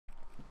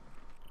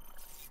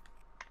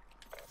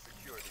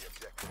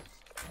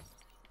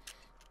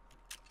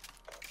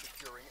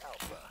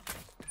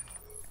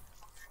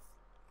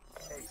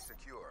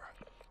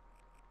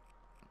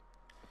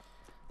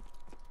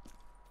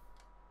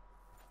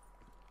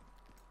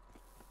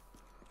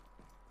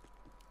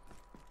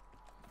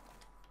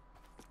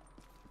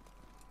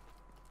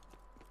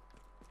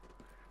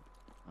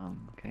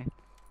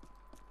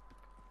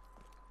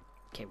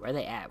Okay, where are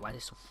they at? Why are they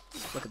so...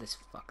 Look at this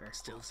fucker.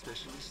 Stealth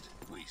specialist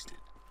wasted.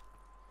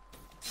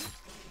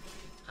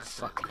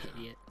 Fucking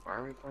idiot. Why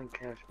are we playing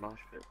Cash Mosh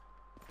Pit?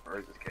 Or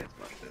is this Cash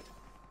Mosh Pit?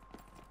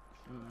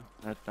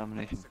 That's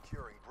domination.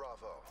 Securing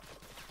Bravo.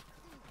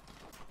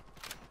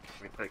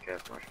 We play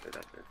Cash Mosh Pit,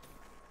 that's it.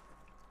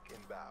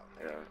 Inbound.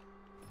 Yeah.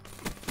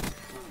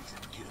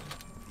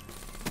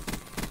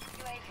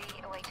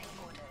 UAV awaiting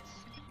orders.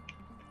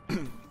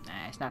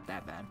 Nah, it's not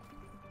that bad.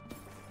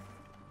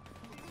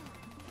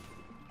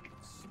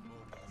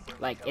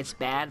 Like, it's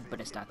bad, but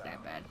it's not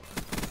that bad.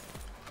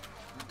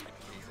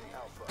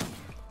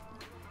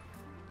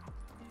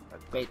 That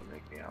Wait. doesn't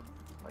make me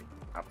like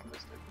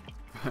optimistic.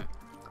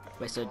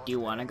 Wait, so do you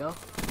want to go?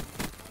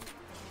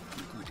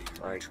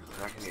 Like,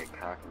 I'm not gonna get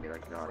cocky and be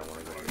like, no, I don't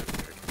want to go to the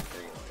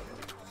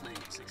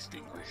Flames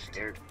extinguished.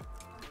 scared.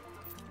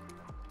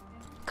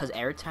 Because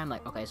every time,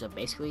 like, okay, so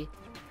basically,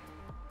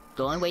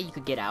 the only way you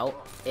could get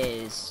out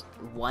is,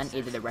 one,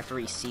 either the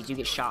referee sees you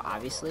get shot,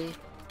 obviously,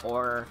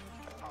 or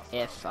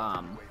if,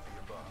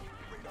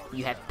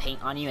 you have paint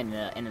on you and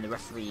then the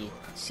referee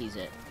sees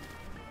it.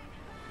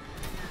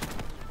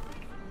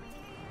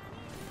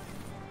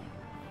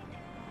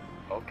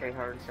 Okay,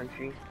 Hard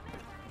Sentry.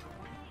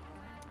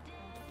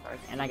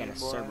 And I got a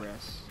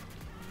Cerberus.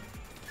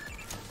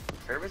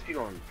 Cerberus be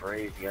going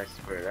crazy, I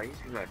swear. That used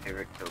to be my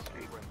favorite kill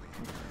streak.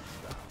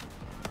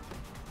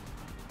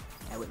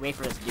 Yeah, wait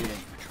for this dude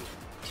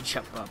to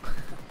jump up.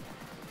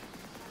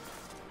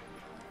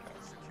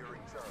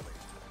 Securing Charlie.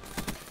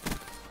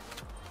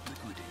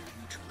 Liquidator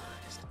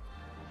neutralized.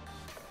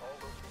 All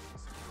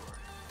locations secured.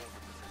 Hold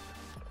your position.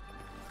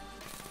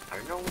 I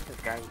don't know what this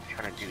guy was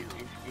trying to do.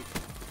 He's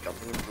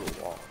jumping into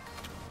a wall.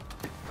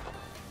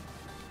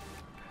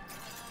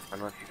 I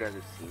don't know if you guys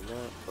have seen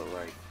that, but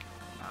like,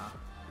 Nah.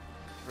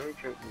 it's really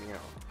tripping me out.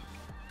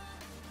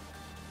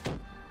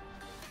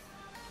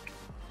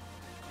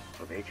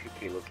 Oh, the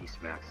HVK Loki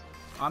smacks.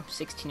 I'm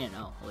 16 and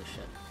 0. Holy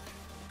shit.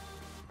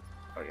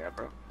 Oh yeah,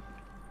 bro.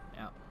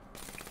 Yeah.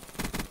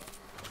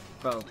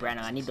 Bro,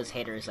 Brandon, I need those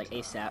haters like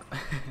ASAP.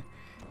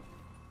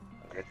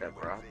 Get that,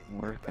 bro.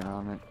 Working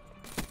on it.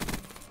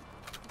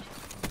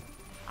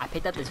 I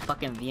picked up this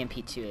fucking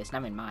VMP2. It's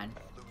not even mine.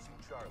 Losing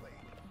Charlie.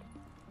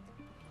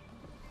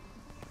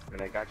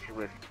 And I got you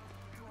with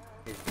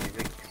his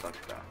music sucks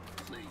back.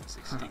 Flames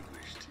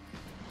extinguished.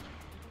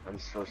 I'm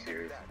so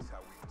serious. That's how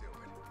we do it.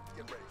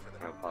 Get ready for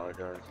the I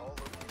apologize. all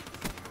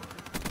locations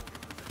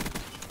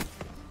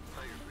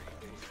Fire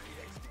rate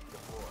HVXD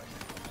deployed.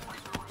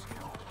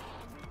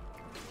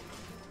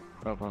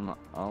 Bro, I'm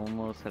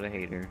almost at a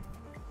hater.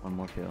 One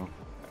more kill.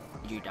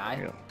 Did you die?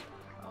 Yep.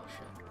 Oh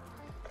shit.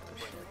 Oh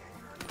shit.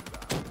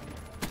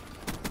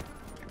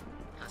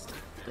 hostile.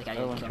 This guy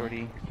Oh, didn't kill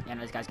me. 140. Yeah,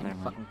 no, this guy's gonna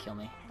Never mind. fucking kill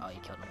me. Oh, you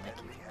killed him. Thank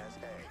you. Has A.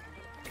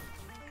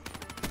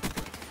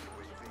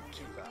 UAV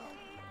inbound.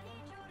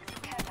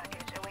 Care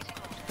package awaiting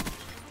orders.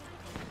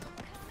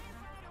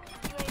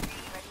 UAV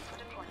ready for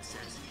deployment.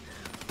 Assassin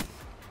down.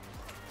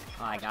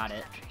 Oh, I got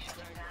it. Sentry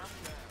shutting down.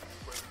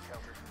 Friendly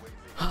counter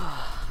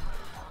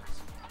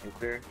UAV.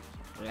 Nuclear?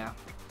 Yeah.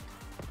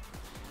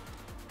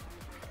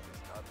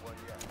 Not one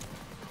yet.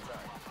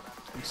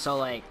 I'm so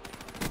like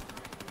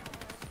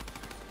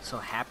so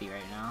happy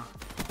right now,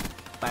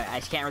 but I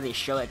can't really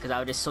show it because I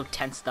was just so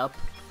tensed up.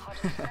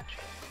 Hostage sentry.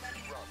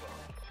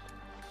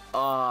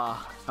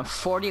 Oh, I'm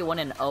 41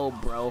 and 0,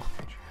 bro.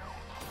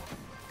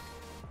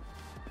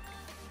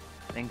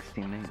 Thanks,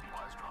 teammate.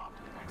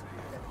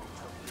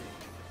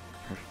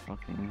 For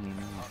fucking me.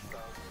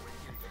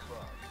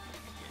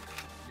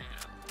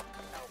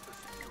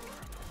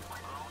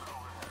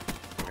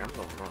 Yeah, I'm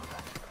going wrong.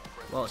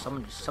 Whoa,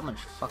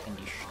 someone's fucking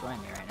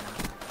destroying me right now.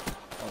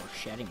 Oh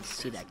shit, I didn't even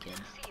see that kid.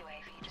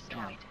 CUAV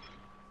destroyed.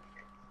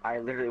 I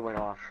literally went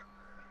off.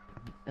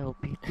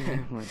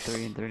 LP2 with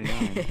 3 and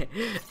 39.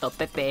 El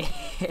Pepe.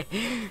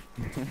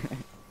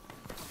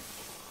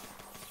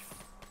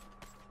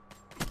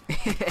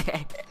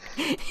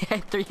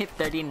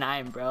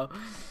 339, bro.